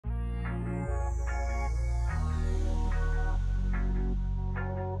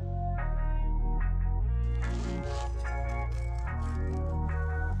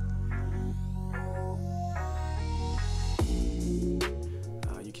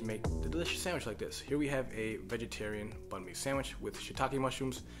to make the delicious sandwich like this. Here we have a vegetarian banh mi sandwich with shiitake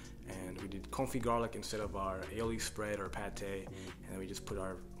mushrooms, and we did confit garlic instead of our aioli spread or pate, and then we just put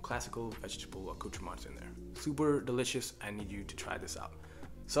our classical vegetable accoutrements in there. Super delicious. I need you to try this out.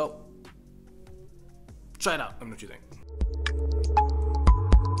 So, try it out. Let me know what you think.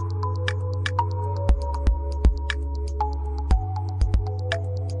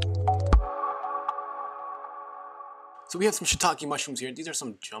 So we have some shiitake mushrooms here. These are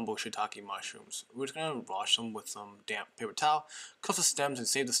some jumbo shiitake mushrooms. We're just going to wash them with some damp paper towel, cut the stems and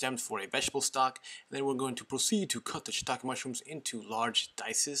save the stems for a vegetable stock, and then we're going to proceed to cut the shiitake mushrooms into large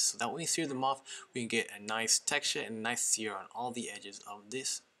dices so that when we sear them off, we can get a nice texture and a nice sear on all the edges of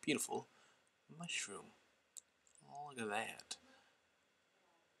this beautiful mushroom. Oh, look at that.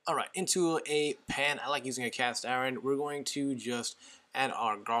 Alright, into a pan. I like using a cast iron. We're going to just add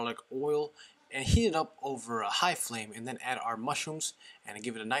our garlic oil and heat it up over a high flame, and then add our mushrooms and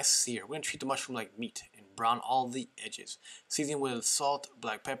give it a nice sear. We're going to treat the mushroom like meat and brown all the edges. Season with salt,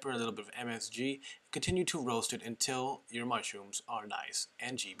 black pepper, a little bit of MSG. Continue to roast it until your mushrooms are nice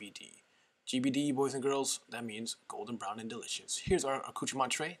and GBD. GBD, boys and girls, that means golden brown and delicious. Here's our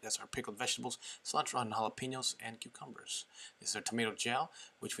accoutrement tray. That's our pickled vegetables, cilantro and jalapenos, and cucumbers. This is our tomato gel,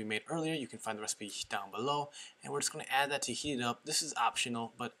 which we made earlier. You can find the recipe down below. And we're just going to add that to heat it up. This is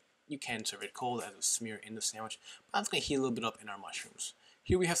optional, but you can serve it cold as a smear in the sandwich, but I'm just going to heat a little bit up in our mushrooms.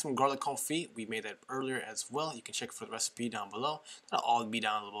 Here we have some garlic confit. We made that earlier as well. You can check for the recipe down below. That'll all be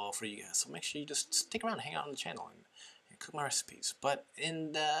down below for you guys, so make sure you just stick around and hang out on the channel and cook my recipes. But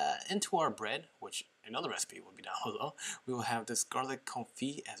into our bread, which another recipe will be down below, we will have this garlic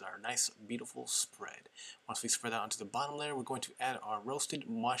confit as our nice beautiful spread. Once we spread that onto the bottom layer, we're going to add our roasted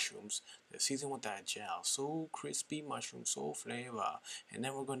mushrooms that season with that gel. So crispy mushroom, so flavor. And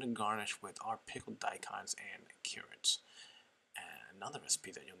then we're going to garnish with our pickled daikons and carrots. And another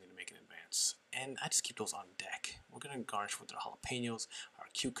recipe that you'll need to make in advance. And I just keep those on deck. We're going to garnish with our jalapenos, our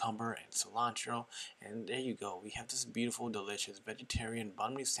cucumber, and cilantro. And there you go. We have this beautiful, delicious vegetarian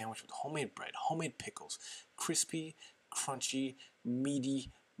banh mi sandwich with homemade bread, homemade pickles, crispy, crunchy,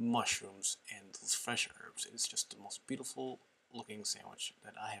 meaty mushrooms, and those fresh herbs. It's just the most beautiful looking sandwich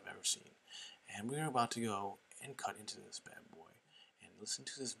that I have ever seen. And we're about to go and cut into this bad boy and listen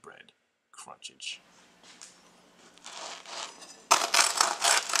to this bread crunchage.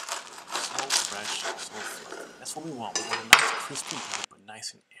 So fresh, so fluffy. That's what we want. We want a nice crispy bread, but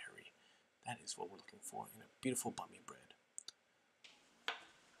nice and airy. That is what we're looking for in a beautiful banh mi bread.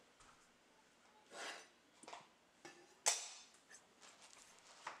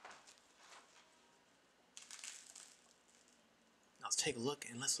 Now let's take a look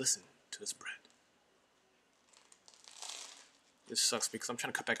and let's listen to this bread. This sucks because I'm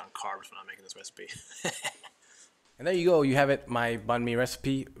trying to cut back on carbs when I'm making this recipe. And there you go, you have it, my banh mi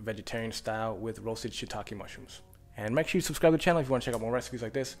recipe, vegetarian style with roasted shiitake mushrooms. And make sure you subscribe to the channel if you want to check out more recipes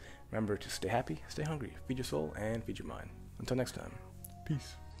like this. Remember to stay happy, stay hungry, feed your soul, and feed your mind. Until next time,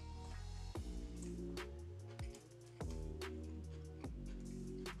 peace.